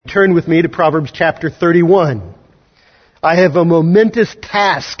turn with me to Proverbs chapter 31. I have a momentous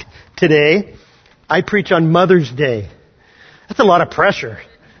task today. I preach on Mother's Day. That's a lot of pressure.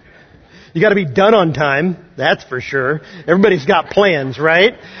 You got to be done on time, that's for sure. Everybody's got plans,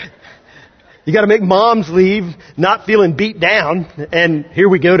 right? You got to make moms leave not feeling beat down. And here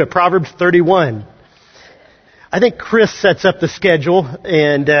we go to Proverbs 31. I think Chris sets up the schedule,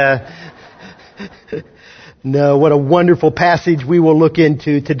 and no, what a wonderful passage we will look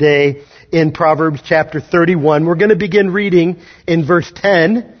into today in Proverbs chapter 31. We're going to begin reading in verse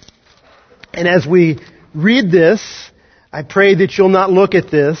 10. And as we read this, I pray that you'll not look at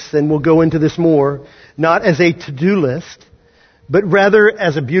this, and we'll go into this more, not as a to-do list, but rather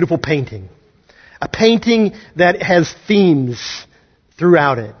as a beautiful painting. A painting that has themes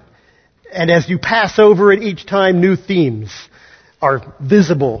throughout it. And as you pass over it each time, new themes are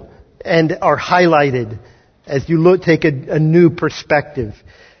visible and are highlighted as you take a new perspective.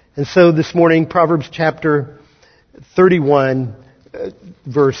 And so this morning, Proverbs chapter 31,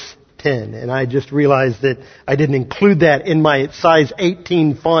 verse 10. And I just realized that I didn't include that in my size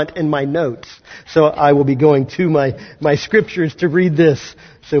 18 font in my notes. So I will be going to my scriptures to read this.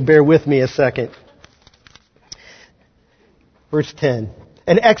 So bear with me a second. Verse 10.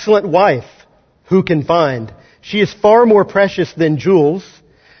 An excellent wife, who can find? She is far more precious than jewels.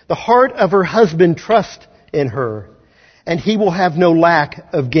 The heart of her husband trusts in her, and he will have no lack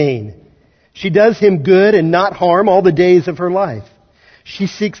of gain. She does him good and not harm all the days of her life. She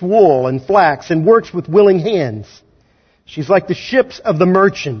seeks wool and flax and works with willing hands. She's like the ships of the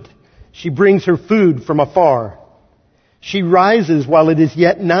merchant. She brings her food from afar. She rises while it is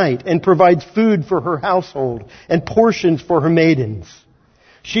yet night and provides food for her household and portions for her maidens.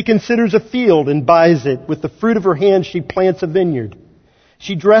 She considers a field and buys it. With the fruit of her hand she plants a vineyard.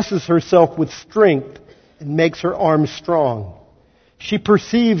 She dresses herself with strength and makes her arms strong. She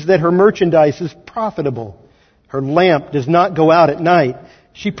perceives that her merchandise is profitable. Her lamp does not go out at night.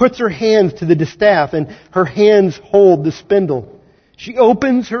 She puts her hands to the distaff and her hands hold the spindle. She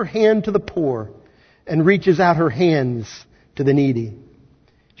opens her hand to the poor and reaches out her hands to the needy.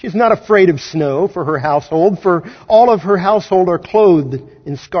 She's not afraid of snow for her household, for all of her household are clothed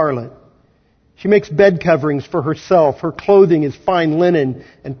in scarlet. She makes bed coverings for herself. Her clothing is fine linen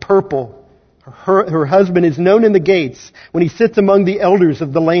and purple. Her husband is known in the gates when he sits among the elders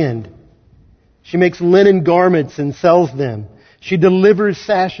of the land. She makes linen garments and sells them. She delivers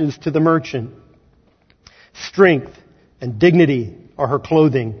sashes to the merchant. Strength and dignity are her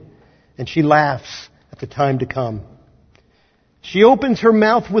clothing, and she laughs at the time to come. She opens her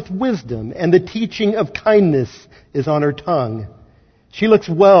mouth with wisdom, and the teaching of kindness is on her tongue. She looks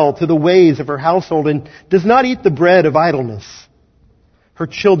well to the ways of her household and does not eat the bread of idleness. Her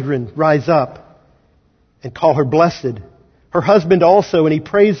children rise up and call her blessed. Her husband also, and he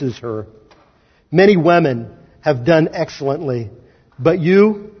praises her. Many women have done excellently, but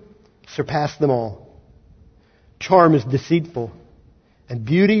you surpass them all. Charm is deceitful, and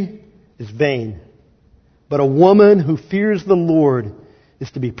beauty is vain. But a woman who fears the Lord is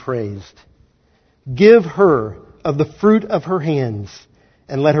to be praised. Give her of the fruit of her hands,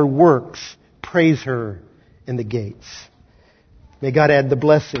 and let her works praise her in the gates. May God add the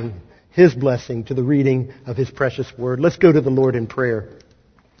blessing, His blessing, to the reading of His precious word. Let's go to the Lord in prayer.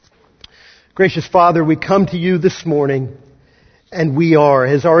 Gracious Father, we come to you this morning, and we are,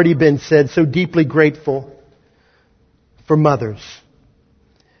 has already been said, so deeply grateful for mothers.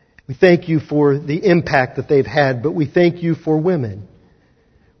 We thank you for the impact that they've had, but we thank you for women.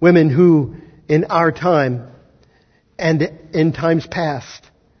 Women who, in our time and in times past,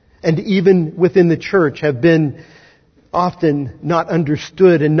 and even within the church, have been often not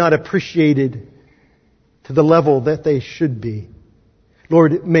understood and not appreciated to the level that they should be.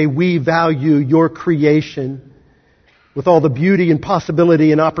 Lord, may we value your creation with all the beauty and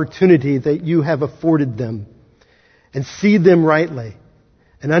possibility and opportunity that you have afforded them, and see them rightly,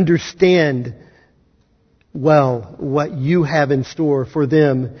 and understand well what you have in store for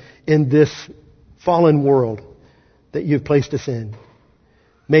them in this fallen world that you've placed us in.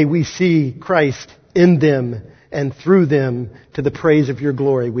 May we see Christ in them and through them to the praise of your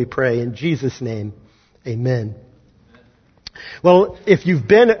glory, we pray. In Jesus' name, amen. Well, if you've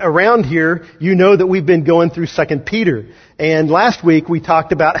been around here, you know that we've been going through 2 Peter. And last week we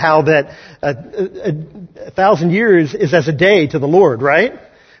talked about how that 1,000 years is as a day to the Lord, right?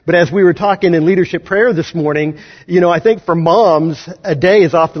 But as we were talking in leadership prayer this morning, I think for moms, a day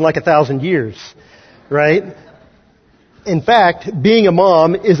is often like 1,000 years, right? In fact, being a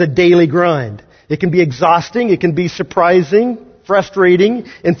mom is a daily grind. It can be exhausting, it can be surprising, frustrating,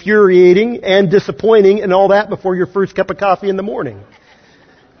 infuriating, and disappointing, and all that before your first cup of coffee in the morning.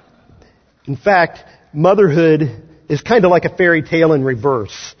 In fact, motherhood is kind of like a fairy tale in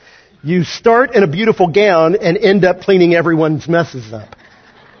reverse. You start in a beautiful gown and end up cleaning everyone's messes up.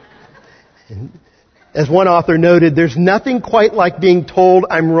 And as one author noted, there's nothing quite like being told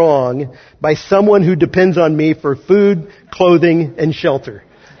I'm wrong by someone who depends on me for food, clothing, and shelter.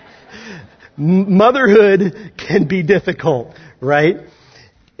 Motherhood can be difficult, right?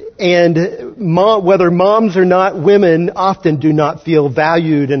 And whether moms or not, women often do not feel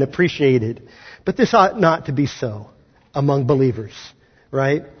valued and appreciated. But this ought not to be so among believers,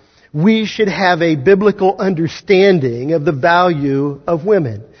 right? We should have a biblical understanding of the value of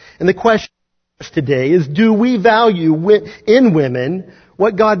women. And the question today is, do we value in women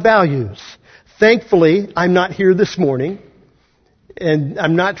what God values? Thankfully, I'm not here this morning, and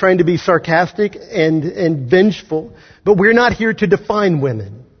I'm not trying to be sarcastic and vengeful, but we're not here to define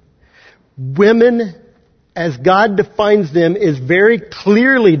women. Women, as God defines them, is very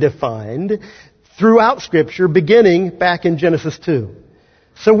clearly defined throughout Scripture, beginning back in Genesis 2.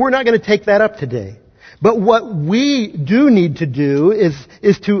 So we're not going to take that up today. But what we do need to do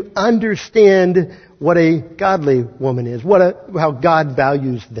is to understand what a godly woman is, how God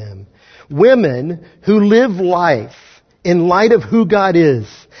values them. Women who live life in light of who God is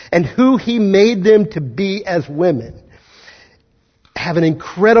and who He made them to be as women have an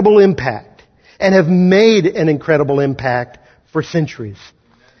incredible impact and have made an incredible impact for centuries.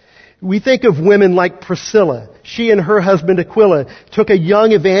 We think of women like Priscilla. She and her husband Aquila took a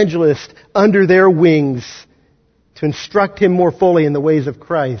young evangelist under their wings to instruct him more fully in the ways of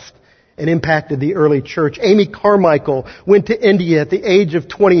Christ and impacted the early church. Amy Carmichael went to India at the age of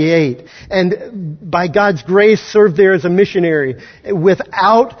 28 and by God's grace served there as a missionary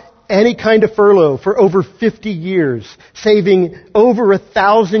without any kind of furlough for over 50 years, saving over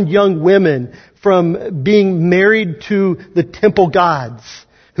 1,000 young women from being married to the temple gods,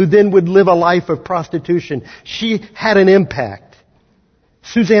 who then would live a life of prostitution. She had an impact.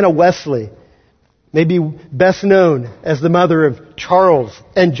 Susanna Wesley, maybe best known as the mother of Charles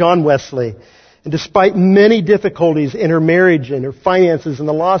and John Wesley. And despite many difficulties in her marriage and her finances and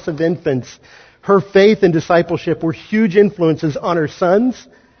the loss of infants, her faith and discipleship were huge influences on her sons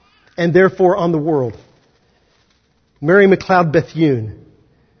and therefore on the world. Mary McLeod Bethune,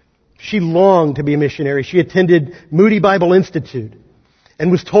 she longed to be a missionary. She attended Moody Bible Institute and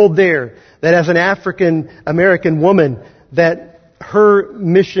was told there that as an African American woman that her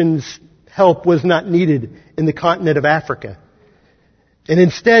missions help was not needed in the continent of Africa. And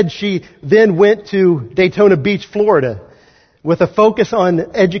instead she then went to Daytona Beach, Florida with a focus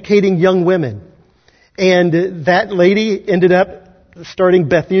on educating young women. And that lady ended up starting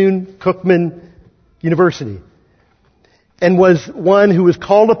Bethune-Cookman University and was one who was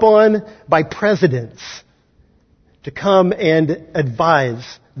called upon by presidents to come and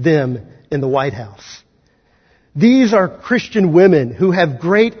advise them in the White House. These are Christian women who have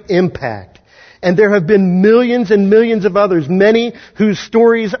great impact. And there have been millions and millions of others, many whose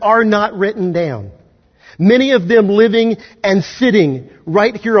stories are not written down. Many of them living and sitting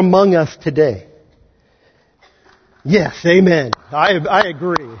right here among us today. Yes, amen. I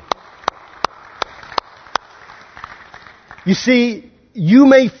agree. You see, you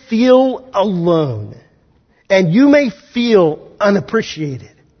may feel alone. And you may feel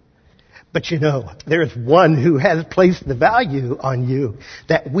unappreciated. But you know, there's one who has placed the value on you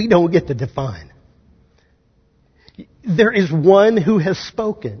that we don't get to define. There is one who has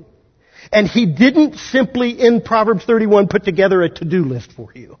spoken. And He didn't simply, in Proverbs 31, put together a to-do list for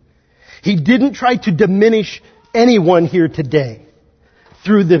you. He didn't try to diminish anyone here today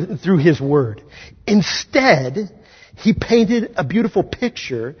through His Word. Instead, He painted a beautiful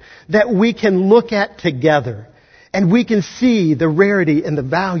picture that we can look at together. And we can see the rarity and the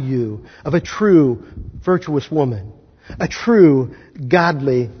value of a true virtuous woman. A true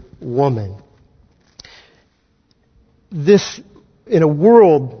godly woman. This, in a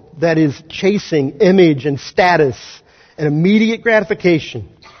world that is chasing image and status and immediate gratification,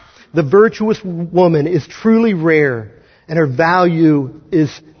 the virtuous woman is truly rare and her value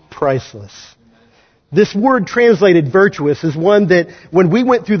is priceless. This word translated virtuous is one that, when we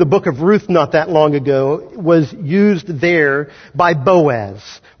went through the book of Ruth not that long ago, was used there by Boaz.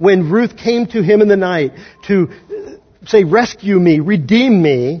 When Ruth came to him in the night to say, rescue me, redeem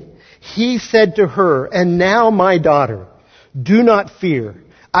me, he said to her, and now my daughter, do not fear.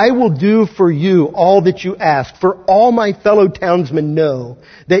 I will do for you all that you ask, for all my fellow townsmen know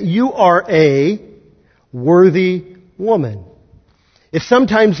that you are a worthy woman. It's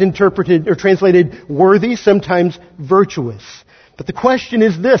sometimes interpreted or translated worthy, sometimes virtuous. But the question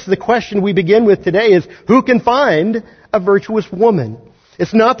is this, the question we begin with today is, who can find a virtuous woman?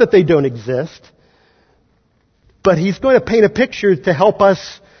 It's not that they don't exist, but he's going to paint a picture to help us,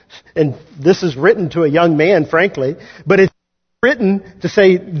 and this is written to a young man, frankly, but it's written to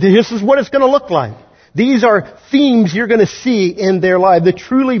say, this is what it's going to look like. These are themes you're going to see in their life. The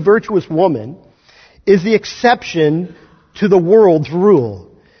truly virtuous woman is the exception to the world's rule.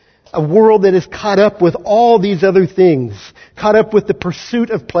 A world that is caught up with all these other things, caught up with the pursuit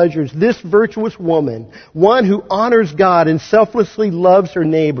of pleasures. This virtuous woman, one who honors God and selflessly loves her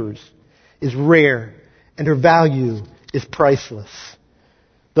neighbors, is rare, and her value is priceless.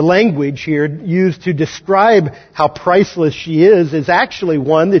 The language here used to describe how priceless she is actually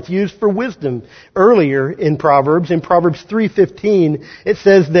one that's used for wisdom. Earlier in Proverbs 3:15, it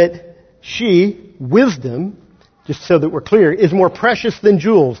says that she, wisdom, just so that we're clear, is more precious than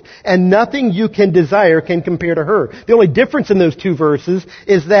jewels, and nothing you can desire can compare to her. The only difference in those two verses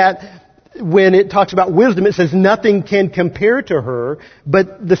is that when it talks about wisdom, it says nothing can compare to her,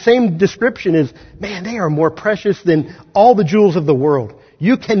 but the same description is, man, they are more precious than all the jewels of the world.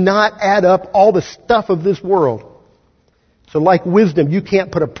 You cannot add up all the stuff of this world. So like wisdom, you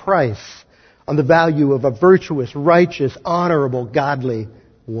can't put a price on the value of a virtuous, righteous, honorable, godly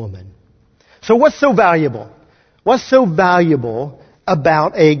woman. So what's so valuable? What's so valuable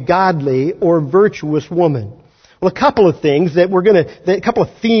about a godly or virtuous woman? Well, a couple of things a couple of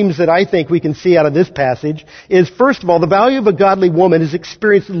themes that I think we can see out of this passage is, first of all, the value of a godly woman is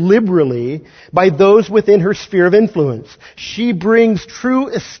experienced liberally by those within her sphere of influence. She brings true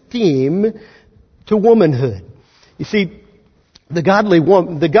esteem to womanhood. You see, the godly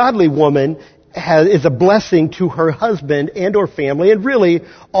woman is a blessing to her husband and or family, and really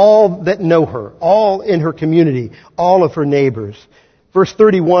all that know her, all in her community, all of her neighbors. Verse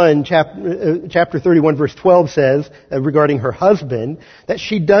 31, chapter 31, verse 12 says, regarding her husband, that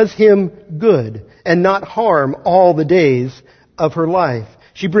she does him good and not harm all the days of her life.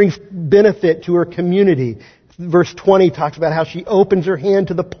 She brings benefit to her community. Verse 20 talks about how she opens her hand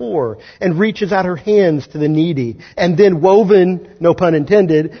to the poor and reaches out her hands to the needy. And then woven, no pun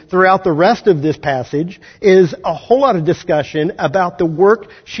intended, throughout the rest of this passage is a whole lot of discussion about the work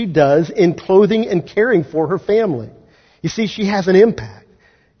she does in clothing and caring for her family. You see, she has an impact.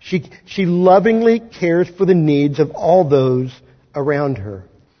 She lovingly cares for the needs of all those around her.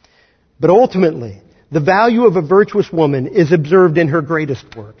 But ultimately, the value of a virtuous woman is observed in her greatest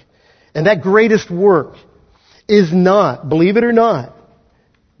work. And that greatest work is not, believe it or not,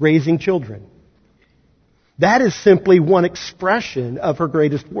 raising children. That is simply one expression of her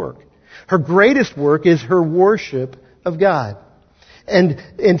greatest work. Her greatest work is her worship of God.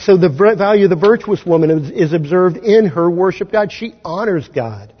 And so the value of the virtuous woman is observed in her worship of God. She honors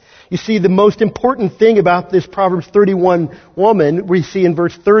God. You see, the most important thing about this Proverbs 31 woman we see in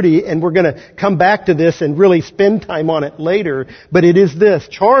verse 30, and we're going to come back to this and really spend time on it later, but it is this: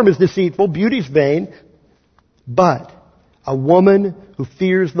 charm is deceitful, beauty is vain, but a woman who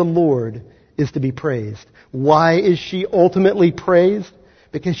fears the Lord is to be praised. Why is she ultimately praised?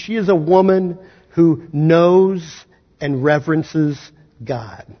 Because she is a woman who knows and reverences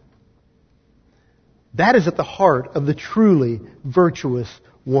God. That is at the heart of the truly virtuous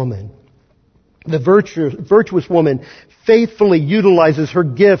woman. The virtuous woman faithfully utilizes her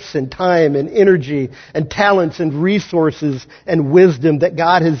gifts and time and energy and talents and resources and wisdom that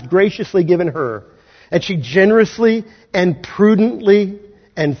God has graciously given her. And she generously and prudently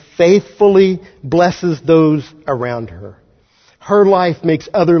and faithfully blesses those around her. Her life makes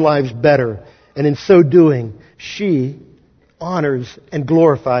other lives better, and in so doing, she honors and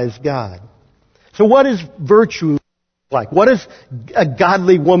glorifies God. So what is virtue like? What does a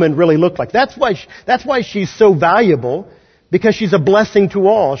godly woman really look like? That's why she's so valuable, because she's a blessing to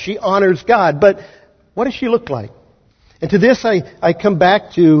all. She honors God. But what does she look like? And to this I come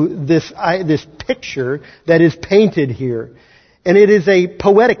back to this picture that is painted here. And it is a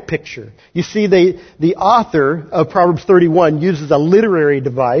poetic picture. You see, the author of Proverbs 31 uses a literary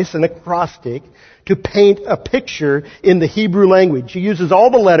device, an acrostic, to paint a picture in the Hebrew language. He uses all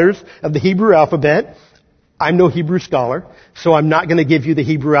the letters of the Hebrew alphabet. I'm no Hebrew scholar, so I'm not going to give you the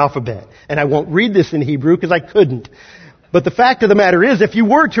Hebrew alphabet. And I won't read this in Hebrew because I couldn't. But the fact of the matter is, if you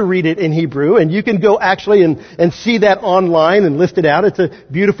were to read it in Hebrew, and you can go actually and see that online and list it out, it's a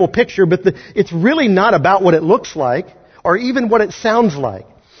beautiful picture, but it's really not about what it looks like or even what it sounds like.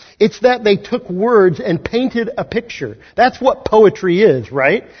 It's that they took words and painted a picture. That's what poetry is,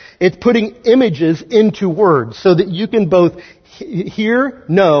 right? It's putting images into words so that you can both hear,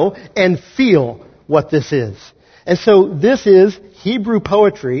 know, and feel what this is. And so this is Hebrew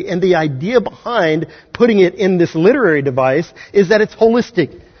poetry, and the idea behind putting it in this literary device is that it's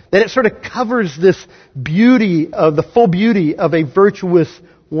holistic. That it sort of covers this beauty of the full beauty of a virtuous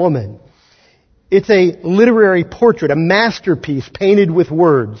woman. It's a literary portrait, a masterpiece painted with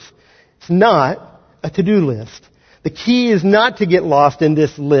words. It's not a to-do list. The key is not to get lost in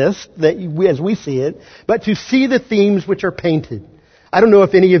this list as we see it, but to see the themes which are painted. I don't know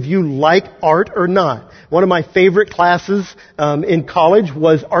if any of you like art or not. One of my favorite classes in college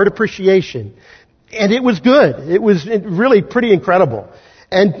was art appreciation. And it was good. It was really pretty incredible.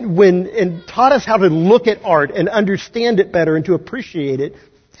 And taught us how to look at art and understand it better and to appreciate it,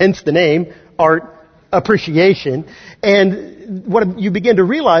 hence the name, art appreciation. And what you begin to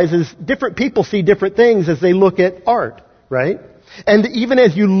realize is different people see different things as they look at art, right? And even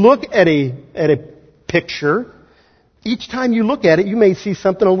as you look at a picture, each time you look at it, you may see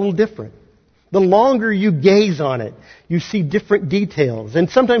something a little different. The longer you gaze on it, you see different details. And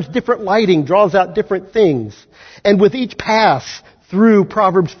sometimes different lighting draws out different things. And with each pass through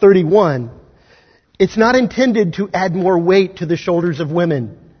Proverbs 31, it's not intended to add more weight to the shoulders of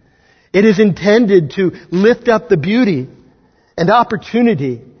women. It is intended to lift up the beauty and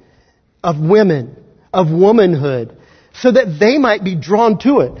opportunity of women, of womanhood, so that they might be drawn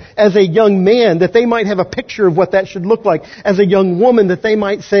to it. As a young man, that they might have a picture of what that should look like. As a young woman, that they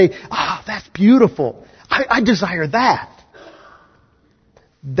might say, that's beautiful. I desire that.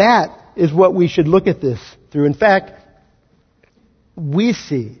 That is what we should look at this through. In fact, we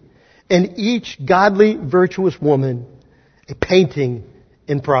see in each godly, virtuous woman a painting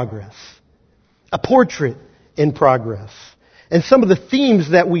in progress. A portrait in progress. And some of the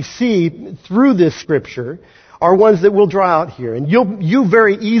themes that we see through this scripture are ones that we'll draw out here. And you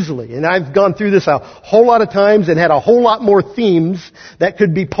very easily, and I've gone through this a whole lot of times and had a whole lot more themes that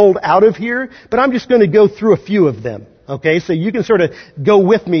could be pulled out of here, but I'm just going to go through a few of them. Okay, so you can sort of go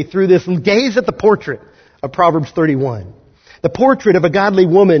with me through this. Gaze at the portrait of Proverbs 31. The portrait of a godly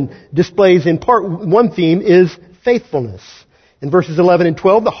woman displays in part, one theme is faithfulness. In verses 11 and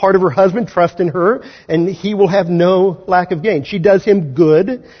 12, the heart of her husband trusts in her, and he will have no lack of gain. She does him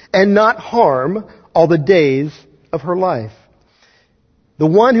good and not harm all the days of her life. The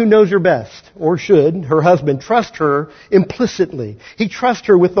one who knows her best, or should, her husband, trust her implicitly. He trusts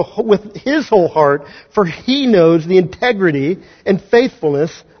her with his whole heart, for he knows the integrity and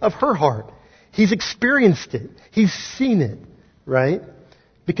faithfulness of her heart. He's experienced it. He's seen it, right?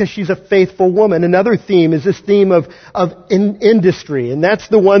 Because she's a faithful woman. Another theme is this theme of industry. And that's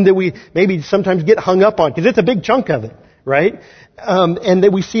the one that we maybe sometimes get hung up on, because it's a big chunk of it, right? And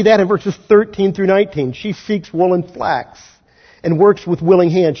that we see that in verses 13 through 19. She seeks wool and flax and works with willing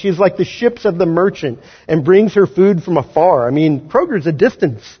hands. She is like the ships of the merchant and brings her food from afar. I mean, Kroger's a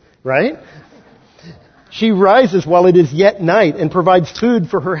distance, right? She rises while it is yet night and provides food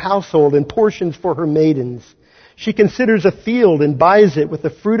for her household and portions for her maidens. She considers a field and buys it with the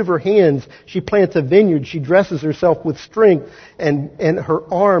fruit of her hands. She plants a vineyard. She dresses herself with strength and her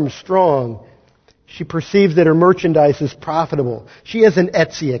arms strong. She perceives that her merchandise is profitable. She has an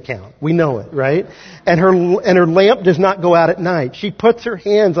Etsy account. We know it, right? And her lamp does not go out at night. She puts her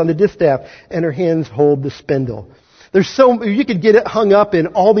hands on the distaff and her hands hold the spindle. You could get hung up in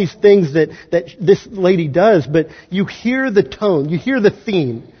all these things that this lady does, but you hear the tone, you hear the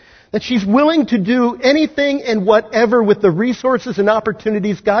theme. That she's willing to do anything and whatever with the resources and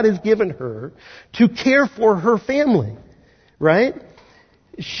opportunities God has given her to care for her family. Right?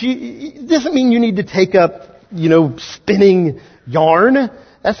 It doesn't mean you need to take up, spinning yarn.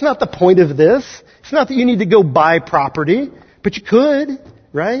 That's not the point of this. It's not that you need to go buy property, but you could,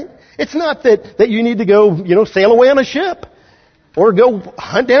 right? It's not that you need to go, sail away on a ship or go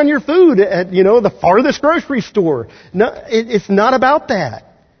hunt down your food at, the farthest grocery store. No, it's not about that.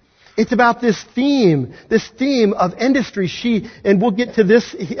 It's about this theme of industry. And we'll get to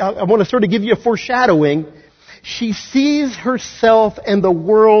this, I want to sort of give you a foreshadowing. She sees herself and the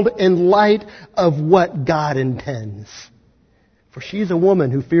world in light of what God intends. For she's a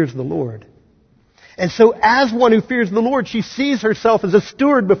woman who fears the Lord. And so as one who fears the Lord, she sees herself as a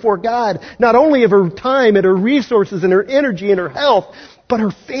steward before God, not only of her time and her resources and her energy and her health, but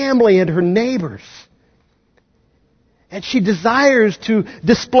her family and her neighbors. And she desires to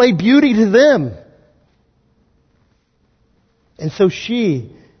display beauty to them. And so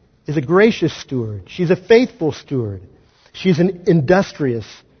she is a gracious steward. She's a faithful steward. She's an industrious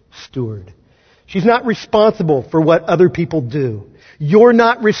steward. She's not responsible for what other people do. You're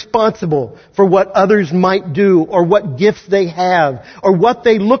not responsible for what others might do or what gifts they have or what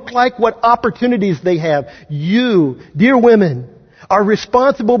they look like, what opportunities they have. You, dear women, are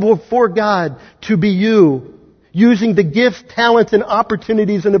responsible before God to be you, using the gifts, talents, and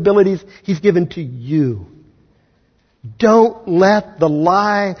opportunities and abilities He's given to you. Don't let the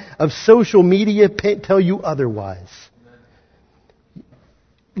lie of social media tell you otherwise.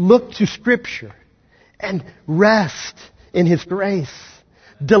 Look to Scripture and rest in His grace.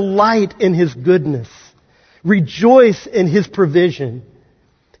 Delight in His goodness. Rejoice in His provision.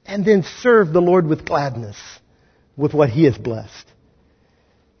 And then serve the Lord with gladness with what He has blessed.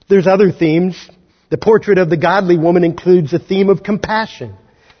 There's other themes. The portrait of the godly woman includes a theme of compassion.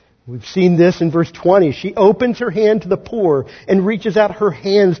 We've seen this in verse 20. She opens her hand to the poor and reaches out her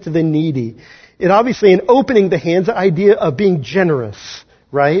hands to the needy. It obviously, in opening the hands, the idea of being generous,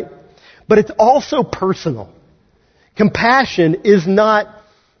 right? But it's also personal. Compassion is not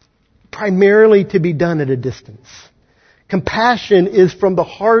primarily to be done at a distance. Compassion is from the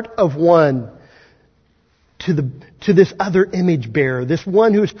heart of one to this other image bearer, this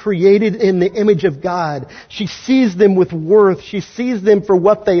one who is created in the image of God. She sees them with worth. She sees them for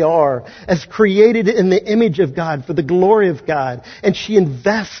what they are, as created in the image of God, for the glory of God. And she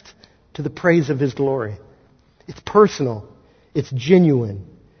invests to the praise of His glory. It's personal. It's genuine.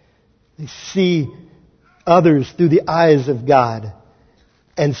 They see others through the eyes of God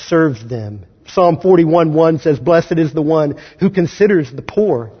and serves them. Psalm 41:1 says, "Blessed is the one who considers the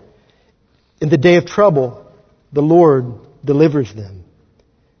poor. In the day of trouble, the Lord delivers them."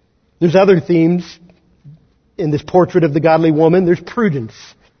 There's other themes in this portrait of the godly woman. There's prudence.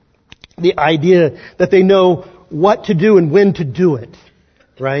 The idea that they know what to do and when to do it.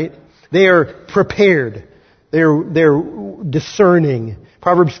 Right? They are prepared. They're discerning.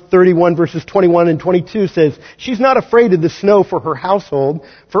 Proverbs 31 verses 21 and 22 says, "She's not afraid of the snow for her household,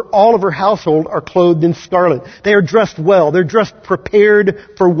 for all of her household are clothed in scarlet." They are dressed well. They're dressed prepared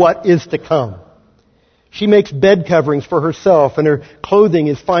for what is to come. She makes bed coverings for herself, and her clothing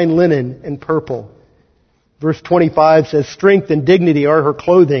is fine linen and purple. Verse 25 says, "Strength and dignity are her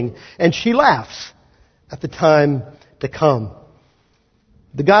clothing, and she laughs at the time to come."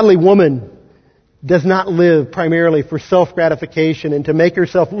 The godly woman does not live primarily for self-gratification and to make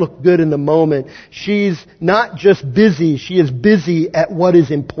herself look good in the moment. She's not just busy, she is busy at what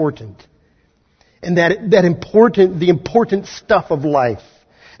is important. And the important stuff of life.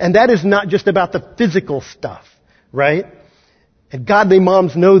 And that is not just about the physical stuff, right? And godly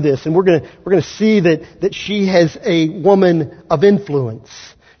moms know this, and we're going to see that she has a woman of influence.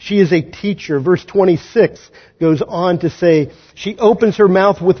 She is a teacher. Verse 26 goes on to say, "She opens her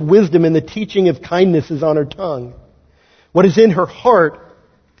mouth with wisdom, and the teaching of kindness is on her tongue." What is in her heart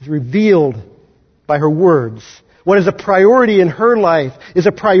is revealed by her words. What is a priority in her life is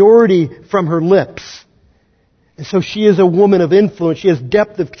a priority from her lips. And so she is a woman of influence. She has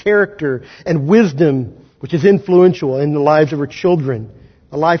depth of character and wisdom, which is influential in the lives of her children,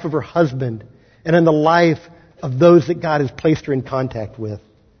 the life of her husband, and in the life of those that God has placed her in contact with.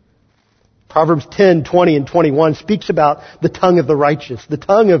 Proverbs 10, 20, and 21 speaks about the tongue of the righteous, the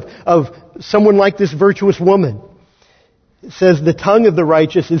tongue of someone like this virtuous woman. It says, "The tongue of the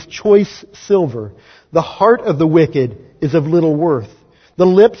righteous is choice silver. The heart of the wicked is of little worth. The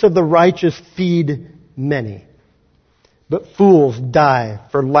lips of the righteous feed many. But fools die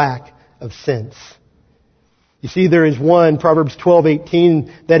for lack of sense." You see, there is one, Proverbs 12:18,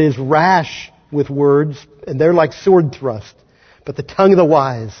 that is rash with words, and they're like sword thrust. But the tongue of the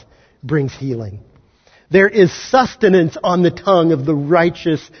wise brings healing. There is sustenance on the tongue of the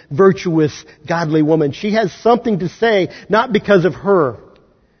righteous, virtuous, godly woman. She has something to say, not because of her,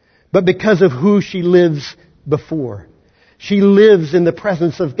 but because of who she lives before. She lives in the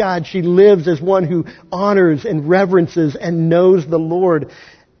presence of God. She lives as one who honors and reverences and knows the Lord.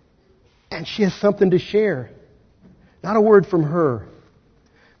 And she has something to share. Not a word from her,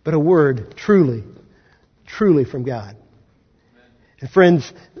 but a word truly, truly from God. And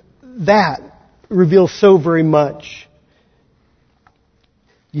friends, that reveals so very much.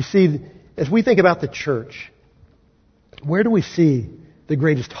 You see, as we think about the church, where do we see the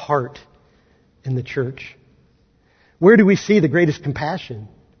greatest heart in the church? Where do we see the greatest compassion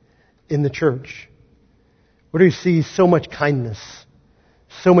in the church? Where do we see so much kindness,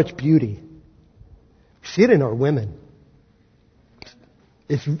 so much beauty? We see it in our women.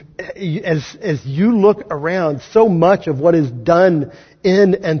 As you look around, so much of what is done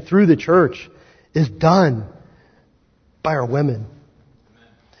in and through the church is done by our women.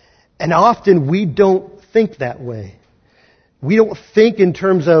 And often we don't think that way. We don't think in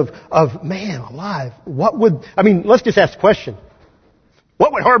terms of man alive, let's just ask the question.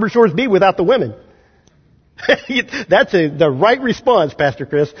 What would Harbor Shores be without the women? That's the right response, Pastor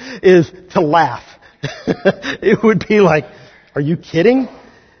Chris, is to laugh. It would be like, are you kidding?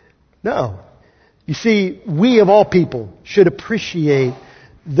 No. You see, we of all people should appreciate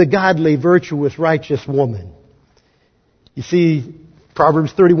the godly, virtuous, righteous woman. You see,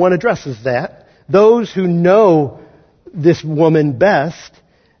 Proverbs 31 addresses that. Those who know this woman best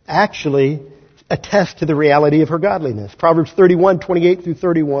actually attest to the reality of her godliness. Proverbs 31:28 through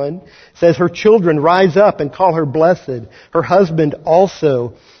 31 says, her children rise up and call her blessed, her husband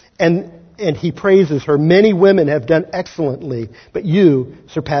also, and he praises her. Many women have done excellently, but you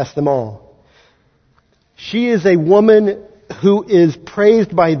surpass them all. She is a woman who is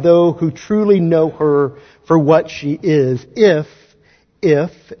praised by those who truly know her for what she is, if,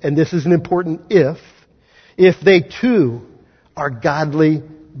 and this is an important if they too are godly,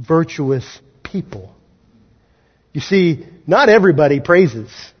 virtuous people. You see, not everybody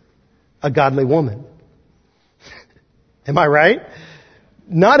praises a godly woman. Am I right?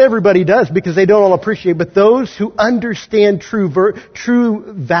 Not everybody does because they don't all appreciate, but those who understand true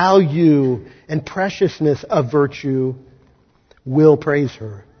value and preciousness of virtue will praise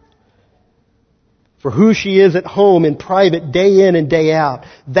her. For who she is at home in private, day in and day out,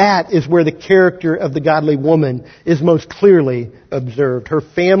 that is where the character of the godly woman is most clearly observed. Her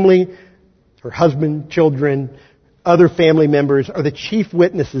family, her husband, children, other family members are the chief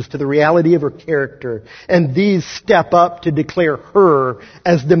witnesses to the reality of her character, and these step up to declare her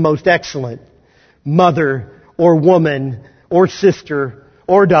as the most excellent mother or woman or sister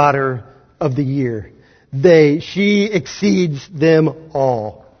or daughter of the year. She exceeds them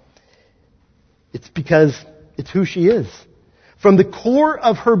all. It's because it's who she is. From the core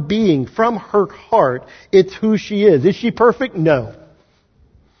of her being, from her heart, it's who she is. Is she perfect? No.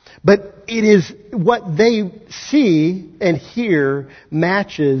 But it is what they see and hear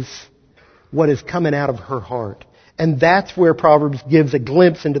matches what is coming out of her heart. And that's where Proverbs gives a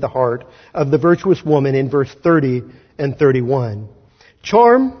glimpse into the heart of the virtuous woman in verse 30 and 31.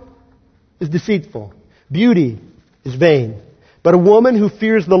 Charm is deceitful. Beauty is vain. But a woman who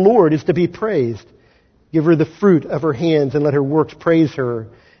fears the Lord is to be praised. Give her the fruit of her hands and let her works praise her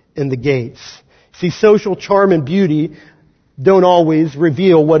in the gates. See, social charm and beauty don't always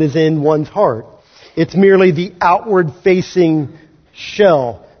reveal what is in one's heart. It's merely the outward-facing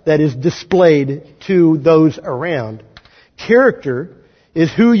shell that is displayed to those around. Character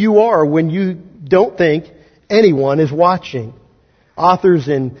is who you are when you don't think anyone is watching. Authors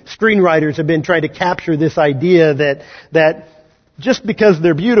and screenwriters have been trying to capture this idea that just because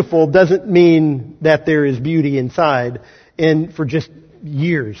they're beautiful doesn't mean that there is beauty inside, and for just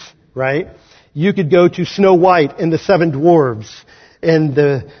years, right? You could go to Snow White and the Seven Dwarves and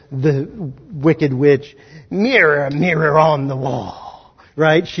the Wicked Witch. Mirror, mirror on the wall,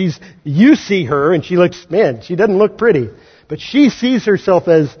 right? You see her and she doesn't look pretty, but she sees herself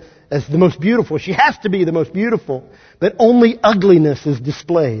as the most beautiful. She has to be the most beautiful, but only ugliness is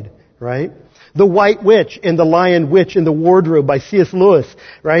displayed, right? The White Witch and the Lion Witch in the Wardrobe by C.S. Lewis,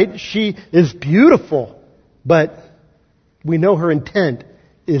 right? She is beautiful, but we know her intent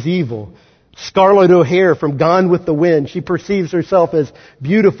is evil. Scarlett O'Hara from Gone with the Wind, she perceives herself as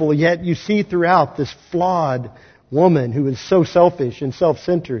beautiful, yet you see throughout this flawed woman who is so selfish and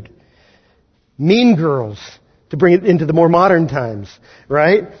self-centered. Mean Girls, to bring it into the more modern times,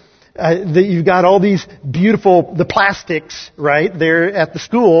 right? You've got all these beautiful, the plastics, right? They're at the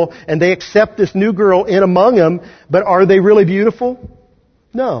school, and they accept this new girl in among them, but are they really beautiful?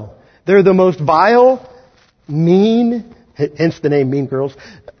 No. They're the most vile, mean, hence the name Mean Girls,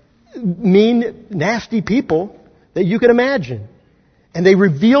 mean, nasty people that you can imagine. And they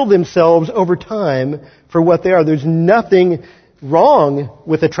reveal themselves over time for what they are. There's nothing wrong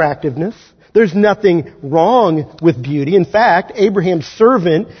with attractiveness. There's nothing wrong with beauty. In fact, Abraham's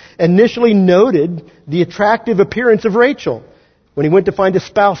servant initially noted the attractive appearance of Rachel when he went to find a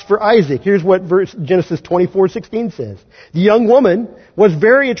spouse for Isaac. Here's what Genesis 24:16 says. The young woman was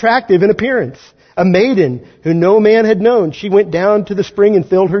very attractive in appearance, a maiden who no man had known. She went down to the spring and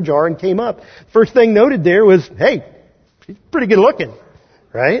filled her jar and came up. First thing noted there was, hey, she's pretty good looking,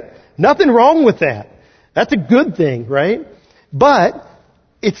 right? Nothing wrong with that. That's a good thing, right? But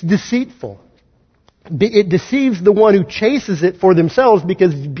it's deceitful. It deceives the one who chases it for themselves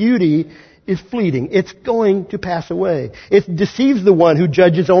because beauty is fleeting. It's going to pass away. It deceives the one who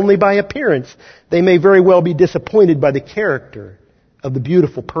judges only by appearance. They may very well be disappointed by the character of the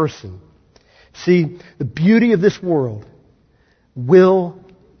beautiful person. See, the beauty of this world will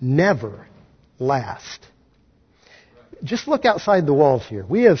never last. Just look outside the walls here.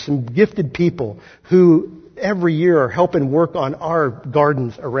 We have some gifted people who every year are helping work on our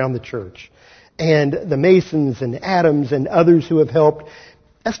gardens around the church. And the Masons and Adams and others who have helped.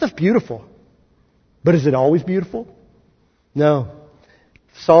 That stuff's beautiful. But is it always beautiful? No.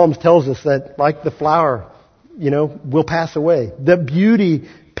 Psalms tells us that like the flower, will pass away. The beauty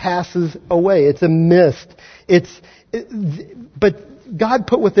passes away. It's a mist. But God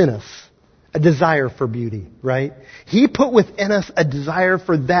put within us a desire for beauty, right? He put within us a desire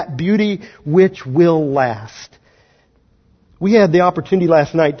for that beauty which will last. We had the opportunity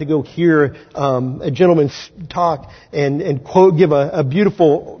last night to go hear a gentleman talk and quote, give a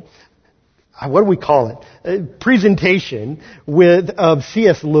beautiful, what do we call it? A presentation of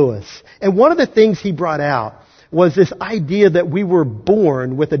C.S. Lewis. And one of the things he brought out was this idea that we were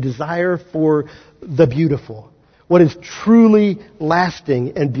born with a desire for the beautiful. What is truly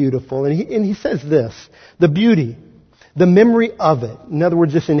lasting and beautiful. And he says this, the beauty, the memory of it, in other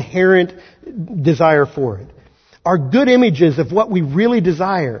words, this inherent desire for it, are good images of what we really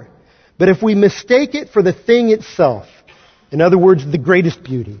desire. But if we mistake it for the thing itself, in other words, the greatest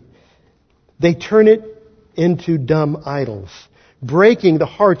beauty, they turn it into dumb idols, breaking the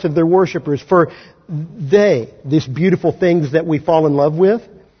hearts of their worshipers. For these beautiful things that we fall in love with,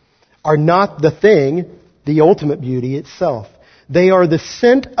 are not the thing, the ultimate beauty itself. They are the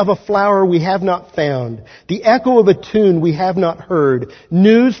scent of a flower we have not found, the echo of a tune we have not heard,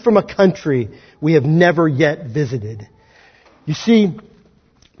 news from a country we have never yet visited. You see,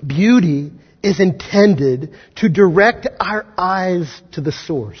 beauty is intended to direct our eyes to the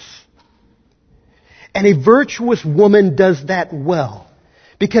source. And a virtuous woman does that well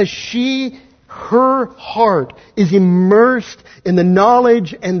because her heart is immersed in the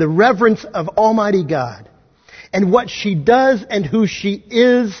knowledge and the reverence of Almighty God. And what she does and who she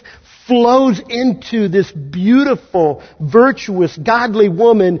is flows into this beautiful, virtuous, godly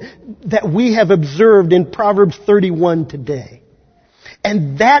woman that we have observed in Proverbs 31 today.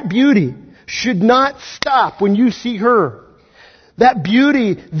 And that beauty should not stop when you see her. That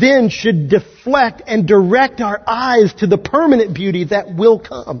beauty then should deflect and direct our eyes to the permanent beauty that will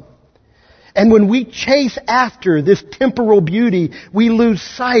come. And when we chase after this temporal beauty, we lose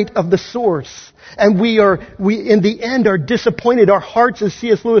sight of the source. And we in the end are disappointed. Our hearts, as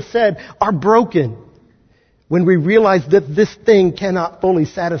C.S. Lewis said, are broken when we realize that this thing cannot fully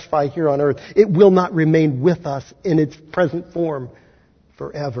satisfy here on earth. It will not remain with us in its present form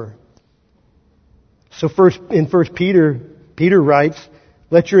forever. So in 1 Peter writes,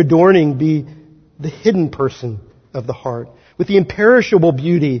 let your adorning be the hidden person of the heart, with the imperishable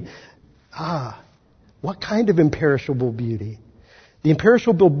beauty. What kind of imperishable beauty? The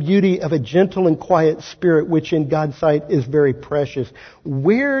imperishable beauty of a gentle and quiet spirit, which in God's sight is very precious.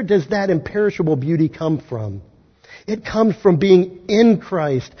 Where does that imperishable beauty come from? It comes from being in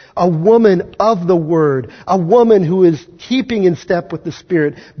Christ, a woman of the Word, a woman who is keeping in step with the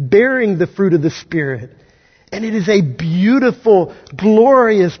Spirit, bearing the fruit of the Spirit. And it is a beautiful,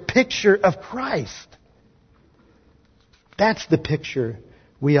 glorious picture of Christ. That's the picture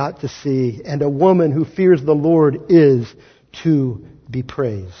we ought to see. And a woman who fears the Lord is to be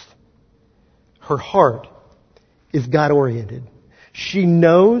praised. Her heart is God-oriented. She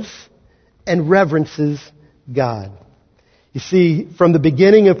knows and reverences God. You see, from the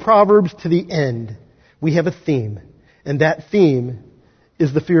beginning of Proverbs to the end, we have a theme. And that theme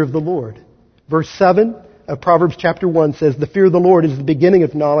is the fear of the Lord. Verse 7 of Proverbs chapter 1 says, the fear of the Lord is the beginning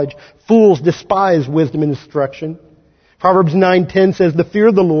of knowledge. Fools despise wisdom and instruction. Proverbs 9:10 says, the fear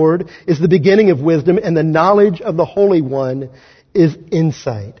of the Lord is the beginning of wisdom, and the knowledge of the Holy One is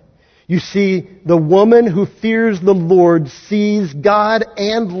insight. You see, the woman who fears the Lord sees God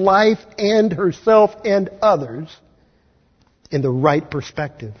and life and herself and others in the right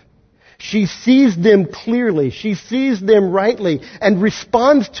perspective. She sees them clearly. She sees them rightly and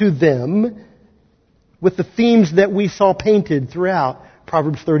responds to them with the themes that we saw painted throughout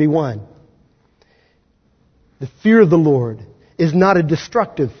Proverbs 31. The fear of the Lord is not a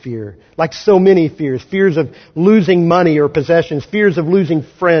destructive fear, like so many fears. Fears of losing money or possessions, fears of losing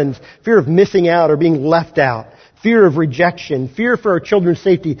friends, fear of missing out or being left out, fear of rejection, fear for our children's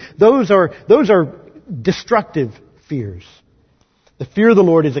safety. Those are destructive fears. The fear of the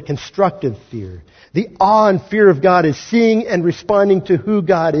Lord is a constructive fear. The awe and fear of God is seeing and responding to who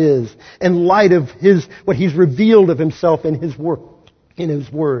God is in light of what He's revealed of Himself in His work, in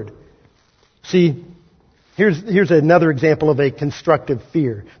His Word. See, here's another example of a constructive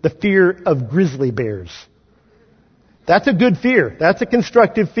fear. The fear of grizzly bears. That's a good fear. That's a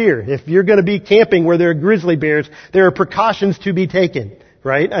constructive fear. If you're going to be camping where there are grizzly bears, there are precautions to be taken,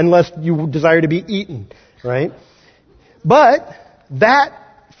 right? Unless you desire to be eaten, right? But that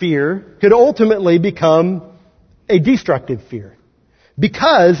fear could ultimately become a destructive fear.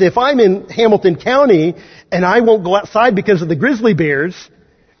 Because if I'm in Hamilton County and I won't go outside because of the grizzly bears,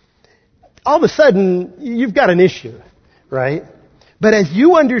 all of a sudden you've got an issue, right? But as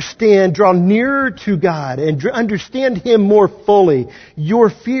you understand, draw nearer to God and understand Him more fully,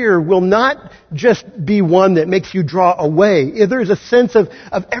 your fear will not just be one that makes you draw away. There's a sense of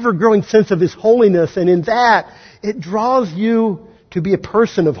ever-growing sense of His holiness, and in that, it draws you to be a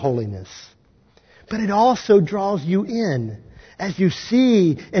person of holiness. But it also draws you in. As you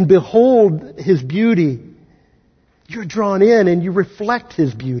see and behold His beauty, you're drawn in and you reflect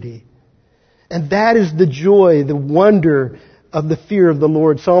His beauty. And that is the joy, the wonder of the fear of the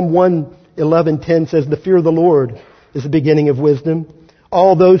Lord. Psalm 111:10 says, "The fear of the Lord is the beginning of wisdom.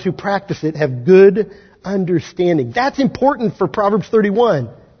 All those who practice it have good understanding." That's important for Proverbs 31.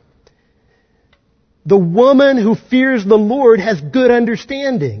 The woman who fears the Lord has good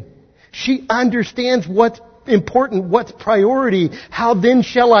understanding. She understands what's important, what's priority. How then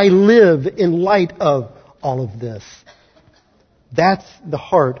shall I live in light of all of this? That's the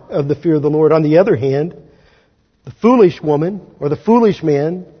heart of the fear of the Lord. On the other hand, the foolish woman or the foolish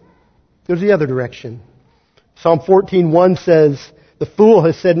man goes the other direction. Psalm 14:1 says, "The fool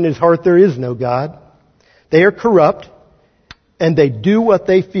has said in his heart, there is no God." They are corrupt and they do what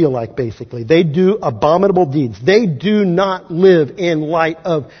they feel like, basically. They do abominable deeds. They do not live in light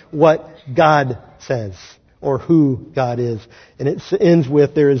of what God says or who God is. And it ends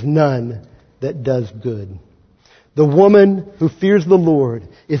with, "There is none that does good." The woman who fears the Lord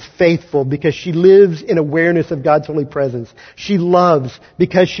is faithful because she lives in awareness of God's holy presence. She loves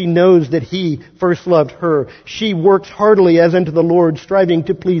because she knows that He first loved her. She works heartily as unto the Lord, striving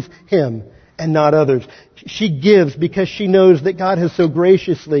to please Him and not others. She gives because she knows that God has so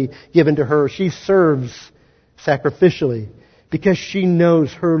graciously given to her. She serves sacrificially because she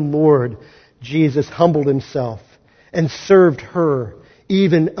knows her Lord Jesus humbled Himself and served her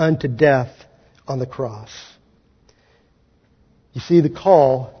even unto death on the cross. You see, the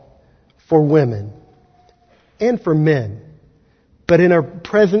call for women and for men, but in our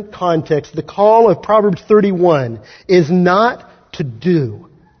present context, the call of Proverbs 31 is not to do,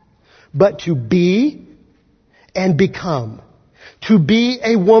 but to be and become. To be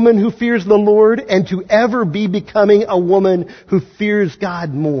a woman who fears the Lord and to ever be becoming a woman who fears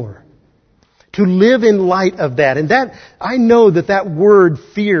God more. To live in light of that. And that, I know that word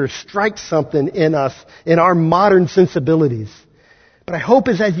fear strikes something in us, in our modern sensibilities. But I hope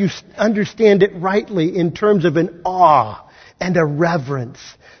as you understand it rightly in terms of an awe and a reverence,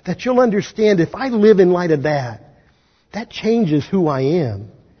 that you'll understand if I live in light of that, that changes who I am.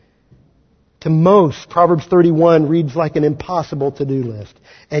 To most, Proverbs 31 reads like an impossible to-do list.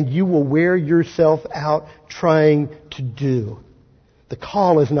 And you will wear yourself out trying to do. The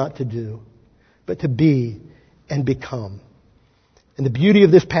call is not to do, but to be and become. And the beauty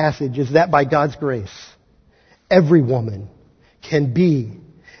of this passage is that by God's grace, every woman can be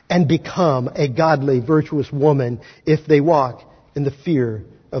and become a godly, virtuous woman if they walk in the fear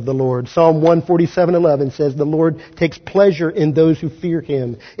of the Lord. Psalm 147:11 says, "The Lord takes pleasure in those who fear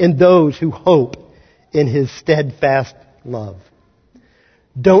Him, in those who hope in His steadfast love."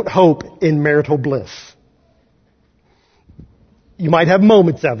 Don't hope in marital bliss. You might have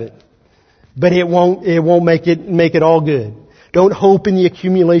moments of it, but it won't make it all good. Don't hope in the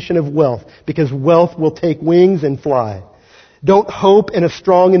accumulation of wealth, because wealth will take wings and fly. Don't hope in a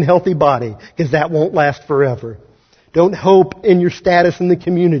strong and healthy body, because that won't last forever. Don't hope in your status in the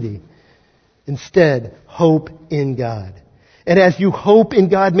community. Instead, hope in God. And as you hope in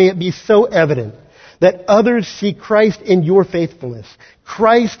God, may it be so evident that others see Christ in your faithfulness,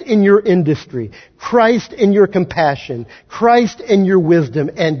 Christ in your industry, Christ in your compassion, Christ in your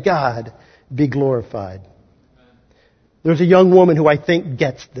wisdom, and God be glorified. There's a young woman who I think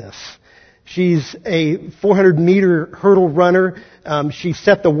gets this. She's a 400-meter hurdle runner. She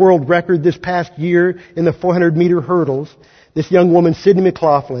set the world record this past year in the 400-meter hurdles. This young woman, Sydney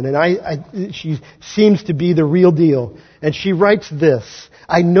McLaughlin, and she seems to be the real deal. And she writes this: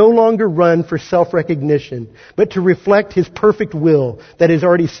 "I no longer run for self-recognition, but to reflect His perfect will that is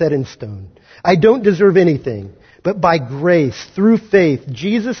already set in stone. I don't deserve anything, but by grace, through faith,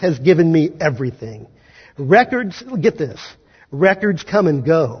 Jesus has given me everything. Records, get this, records come and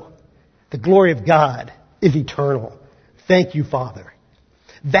go. The glory of God is eternal. Thank you, Father."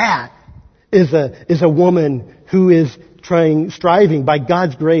 That is a woman who is striving by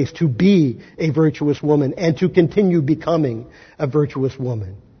God's grace to be a virtuous woman and to continue becoming a virtuous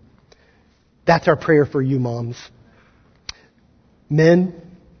woman. That's our prayer for you, moms. Men,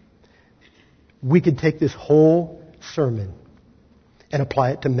 we could take this whole sermon and apply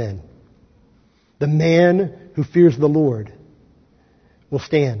it to men. The man who fears the Lord will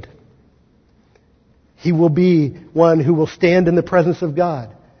stand. He will be one who will stand in the presence of God,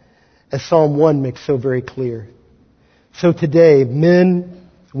 as Psalm 1 makes so very clear. So today, men,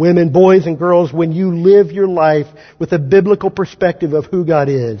 women, boys and girls, when you live your life with a biblical perspective of who God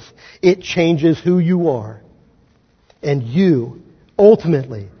is, it changes who you are. And you,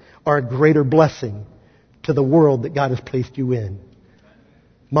 ultimately, are a greater blessing to the world that God has placed you in.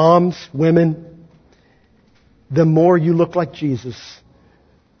 Moms, women, the more you look like Jesus,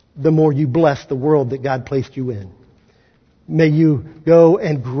 the more you bless the world that God placed you in. May you go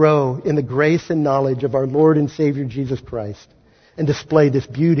and grow in the grace and knowledge of our Lord and Savior Jesus Christ and display this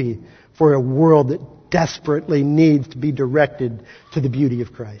beauty for a world that desperately needs to be directed to the beauty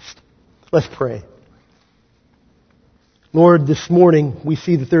of Christ. Let's pray. Lord, this morning we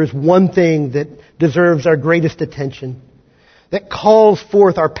see that there is one thing that deserves our greatest attention, that calls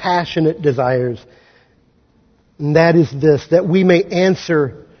forth our passionate desires, and that is this, that we may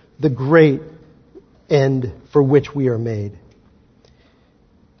answer the great end for which we are made.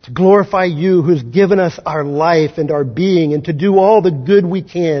 To glorify you who has given us our life and our being, and to do all the good we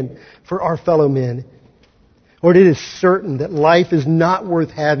can for our fellow men. Lord, it is certain that life is not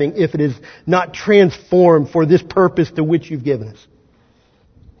worth having if it is not transformed for this purpose to which you've given us.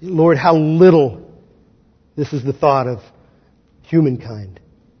 Lord, how little this is the thought of humankind.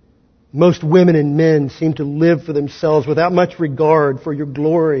 Most women and men seem to live for themselves without much regard for your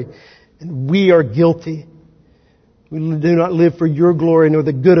glory, and we are guilty. We do not live for your glory nor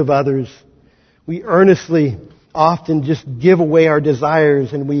the good of others. We earnestly often just give away our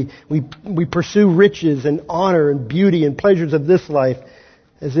desires, and we pursue riches and honor and beauty and pleasures of this life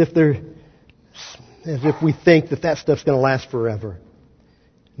as if we think that stuff's going to last forever.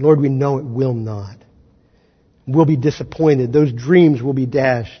 Lord, we know it will not. We'll be disappointed. Those dreams will be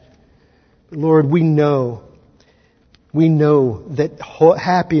dashed. But Lord, we know that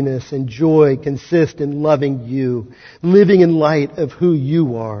happiness and joy consist in loving you, living in light of who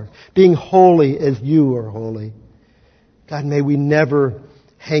you are, being holy as you are holy. God, may we never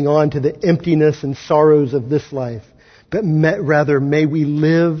hang on to the emptiness and sorrows of this life, but rather may we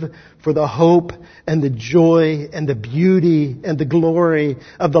live for the hope and the joy and the beauty and the glory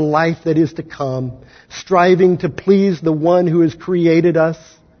of the life that is to come, striving to please the one who has created us.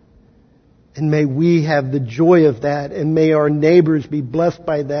 And may we have the joy of that, and may our neighbors be blessed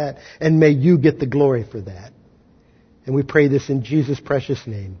by that, and may you get the glory for that. And we pray this in Jesus' precious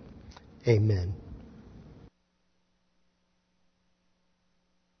name. Amen.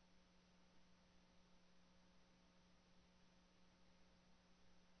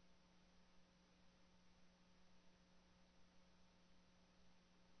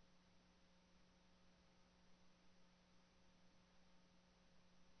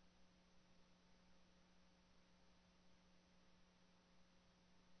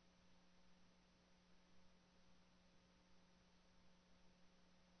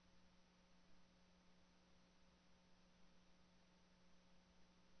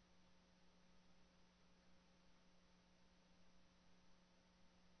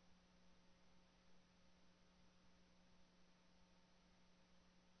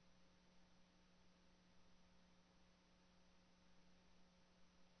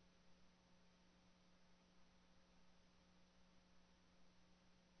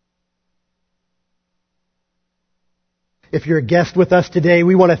 If you're a guest with us today,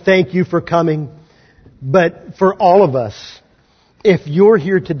 we want to thank you for coming. But for all of us, if you're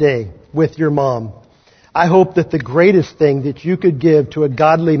here today with your mom, I hope that the greatest thing that you could give to a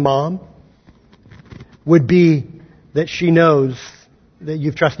godly mom would be that she knows that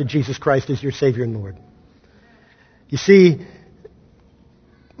you've trusted Jesus Christ as your Savior and Lord. You see,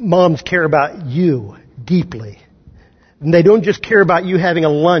 moms care about you deeply. And they don't just care about you having a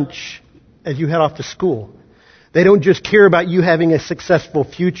lunch as you head off to school. They don't just care about you having a successful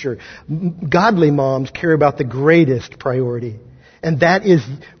future. Godly moms care about the greatest priority. And that is,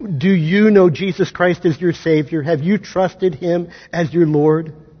 do you know Jesus Christ as your Savior? Have you trusted Him as your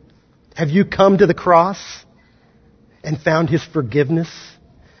Lord? Have you come to the cross and found His forgiveness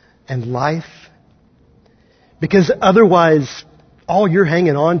and life? Because otherwise, all you're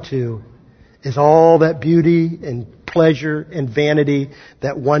hanging on to is all that beauty and pleasure and vanity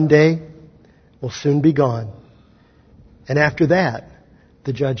that one day will soon be gone. And after that,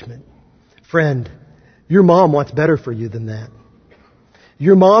 the judgment. Friend, your mom wants better for you than that.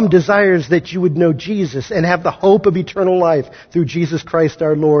 Your mom desires that you would know Jesus and have the hope of eternal life through Jesus Christ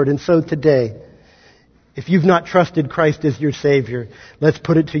our Lord. And so today, if you've not trusted Christ as your Savior, let's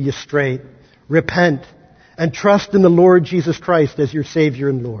put it to you straight. Repent and trust in the Lord Jesus Christ as your Savior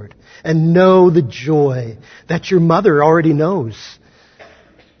and Lord. And know the joy that your mother already knows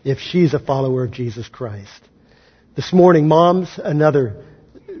if she's a follower of Jesus Christ. This morning, moms, another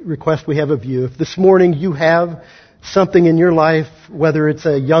request we have of you. If this morning you have something in your life, whether it's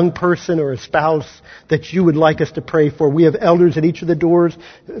a young person or a spouse, that you would like us to pray for, we have elders at each of the doors.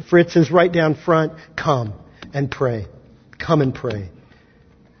 Fritz is right down front. Come and pray. Come and pray.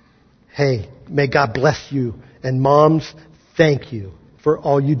 Hey, may God bless you. And moms, thank you for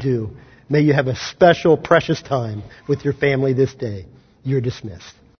all you do. May you have a special, precious time with your family this day. You're dismissed.